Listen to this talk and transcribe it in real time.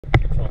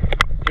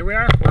here we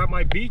are, we're at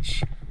my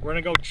beach. We're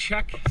gonna go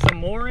check some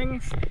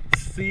moorings,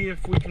 see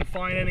if we can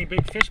find any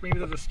big fish. Maybe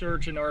there's a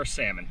sturgeon or a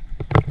salmon.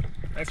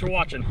 Thanks for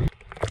watching.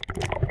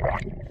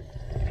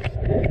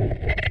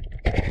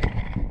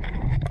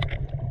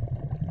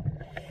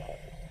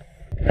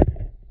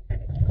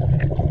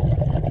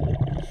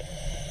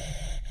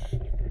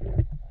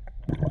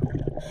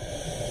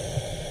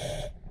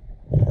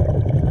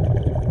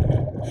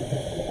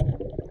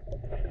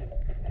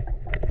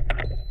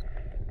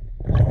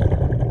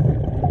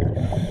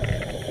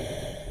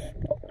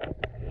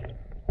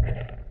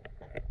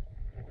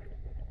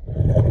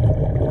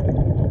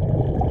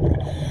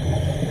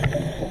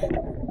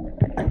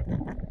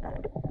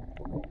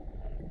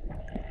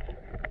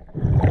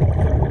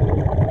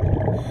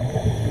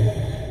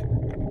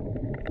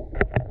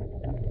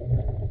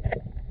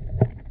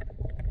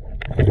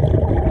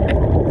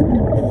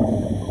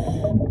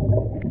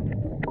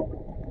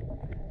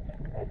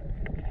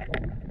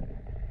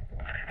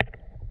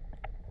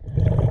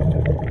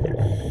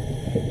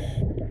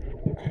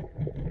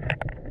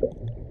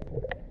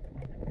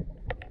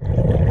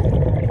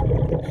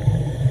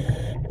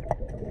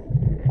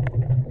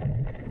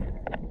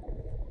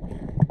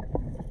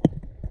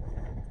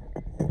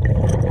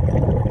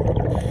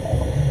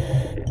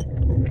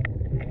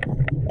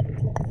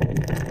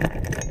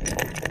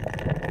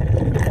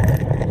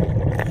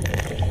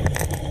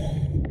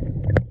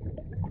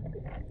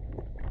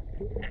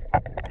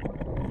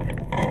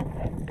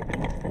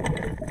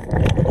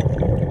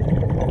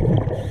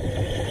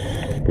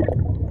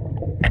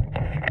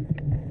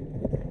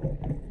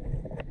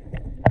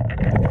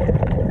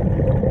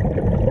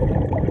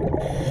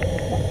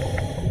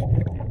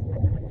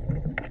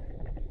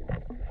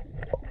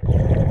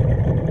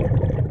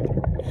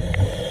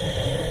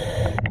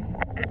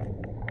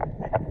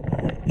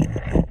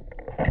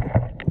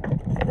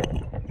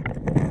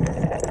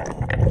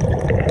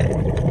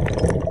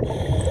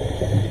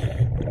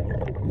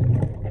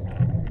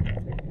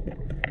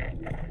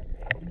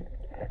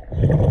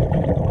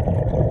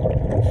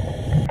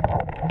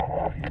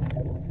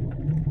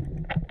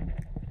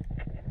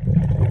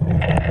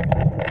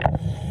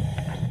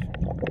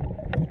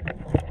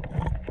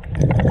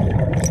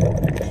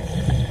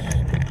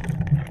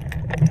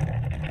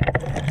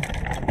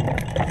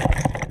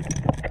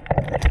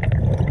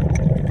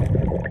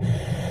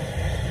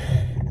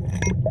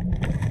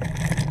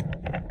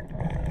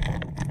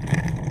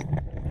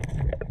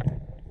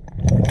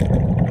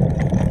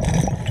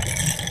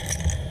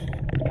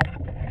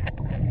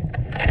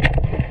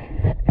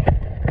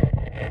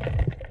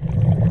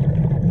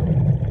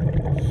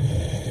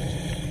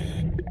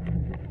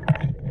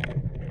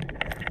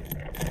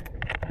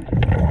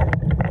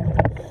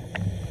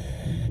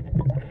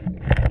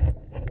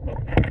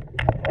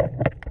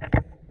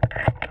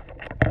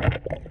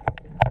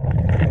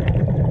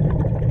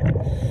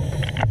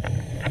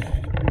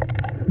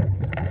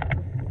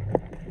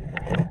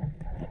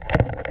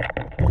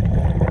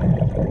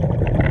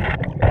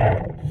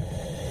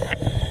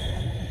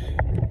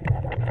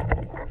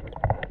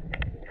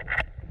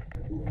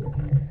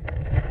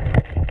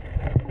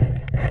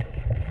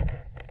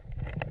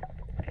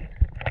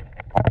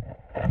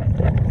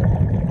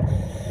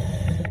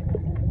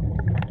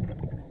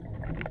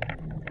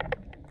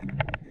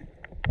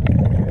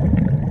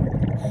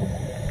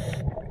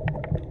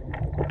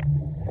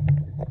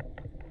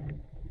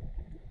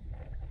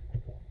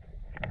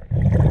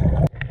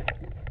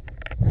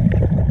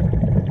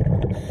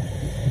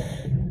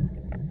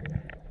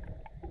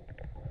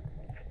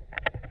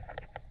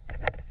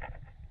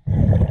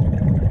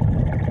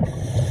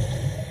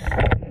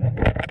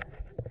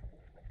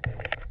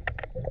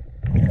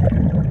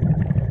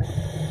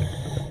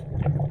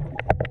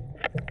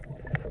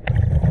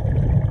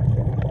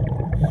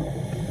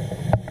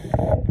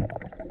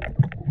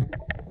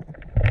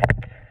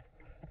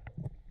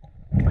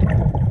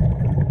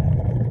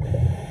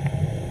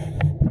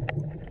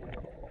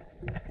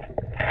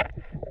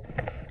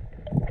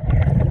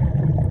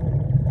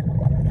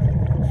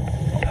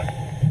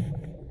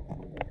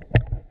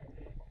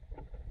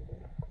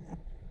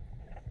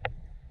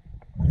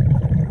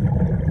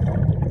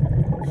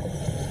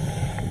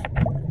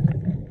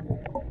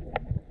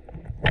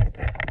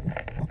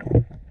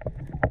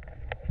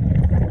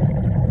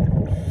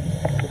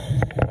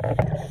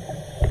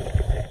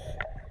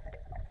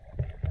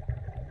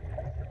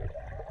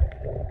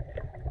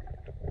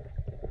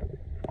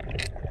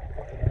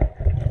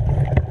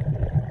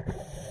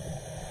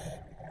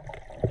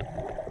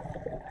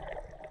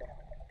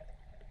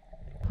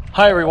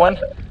 Hi everyone,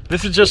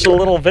 this is just a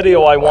little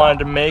video I wanted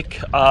to make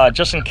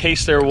just in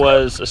case there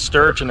was a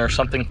sturgeon or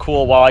something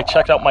cool while I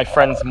checked out my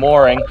friend's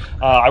mooring.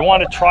 I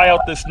wanted to try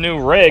out this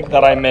new rig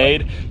that I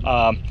made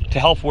to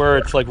help where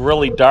it's like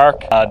really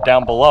dark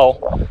down below.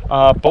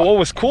 But what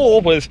was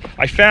cool was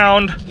I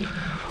found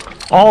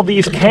all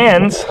these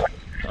cans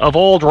of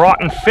old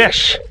rotten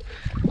fish.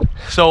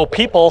 So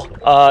people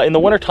in the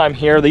wintertime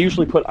here, they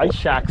usually put ice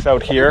shacks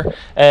out here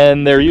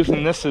and they're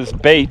using this as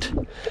bait,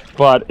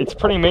 but it's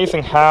pretty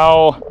amazing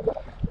how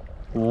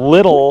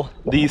little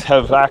these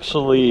have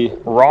actually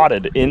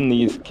rotted in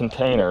these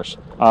containers.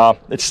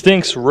 It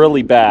stinks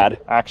really bad,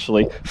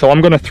 actually. So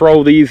I'm going to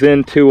throw these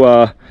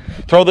into,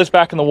 throw this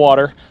back in the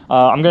water.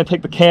 I'm going to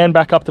take the can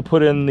back up to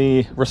put in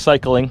the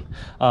recycling.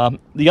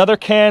 The other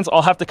cans,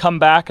 I'll have to come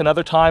back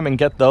another time and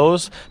get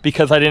those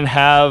because I didn't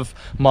have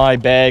my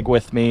bag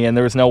with me and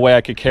there was no way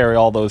I could carry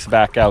all those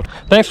back out.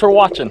 Thanks for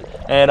watching,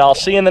 and I'll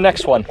see you in the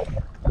next one.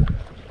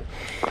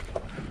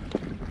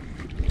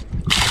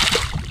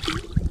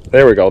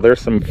 There we go, there's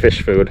some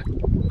fish food.